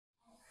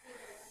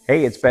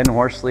Hey, it's Ben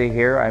Horsley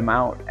here. I'm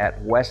out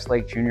at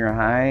Westlake Junior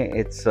High.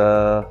 It's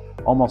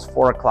almost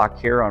 4 o'clock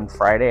here on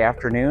Friday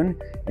afternoon.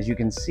 As you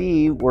can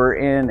see, we're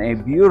in a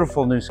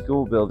beautiful new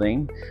school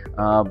building,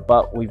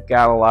 but we've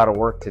got a lot of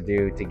work to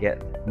do to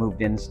get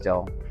moved in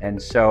still.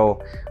 And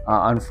so,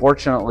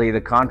 unfortunately, the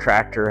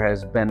contractor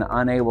has been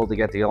unable to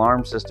get the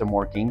alarm system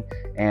working,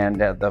 and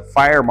the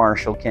fire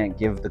marshal can't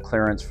give the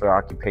clearance for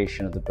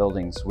occupation of the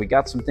building. So we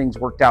got some things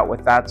worked out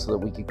with that so that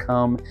we could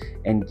come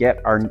and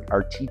get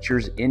our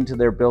teachers into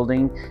their building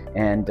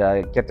and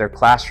get their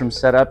classrooms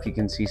set up. You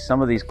can see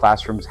some of these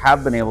classrooms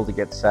have been able to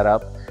get set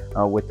up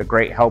with the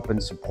great help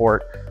and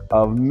support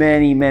of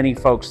many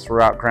folks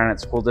throughout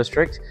Granite School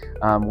District.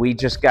 We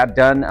just got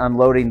done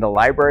unloading the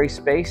library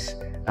space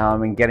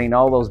and getting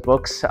all those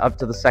books up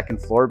to the second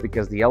floor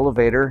because the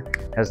elevator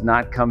has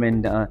not come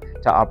into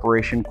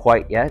operation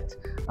quite yet.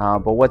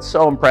 But what's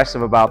so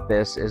impressive about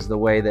this is the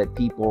way that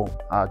people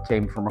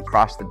came from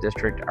across the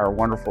district, our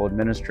wonderful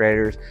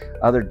administrators,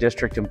 other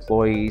district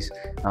employees,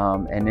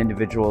 and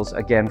individuals,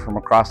 again, from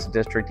across the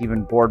district,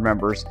 even board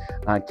members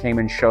came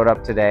and showed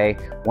up today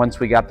once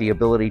we got the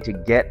ability to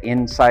get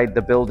inside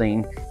the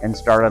building and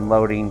start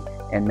unloading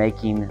and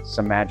making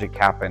some magic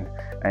happen.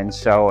 And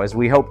so as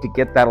we hope to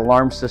get that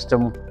alarm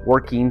system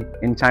working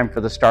in time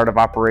for the start of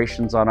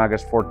operations on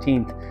August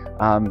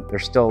 14th,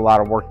 there's still a lot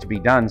of work to be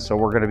done. So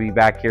we're going to be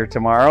back here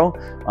tomorrow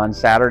on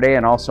Saturday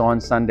and also on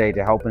Sunday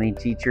to help any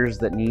teachers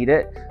that need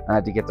it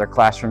to get their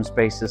classroom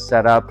spaces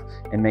set up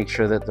and make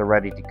sure that they're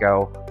ready to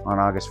go on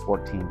August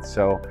 14th.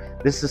 So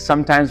this is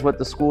sometimes what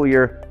the school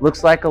year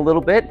looks like a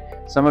little bit.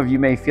 Some of you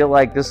may feel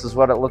like this is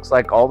what it looks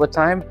like all the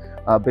time.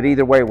 But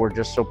either way, we're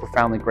just so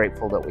profoundly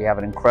grateful that we have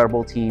an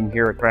incredible team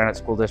here at Granite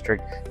School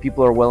District.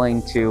 People are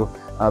willing to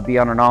be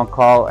on an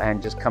on-call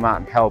and just come out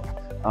and help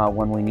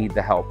when we need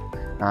the help.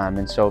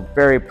 And so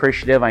very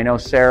appreciative. I know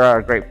Sarah,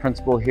 our great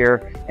principal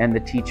here, and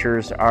the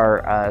teachers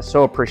are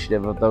so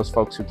appreciative of those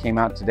folks who came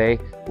out today.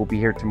 We'll be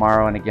here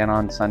tomorrow and again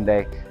on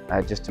Sunday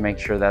just to make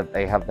sure that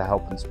they have the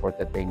help and support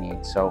that they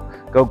need. So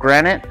go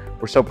Granite.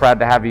 We're so proud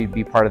to have you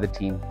be part of the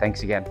team.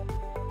 Thanks again.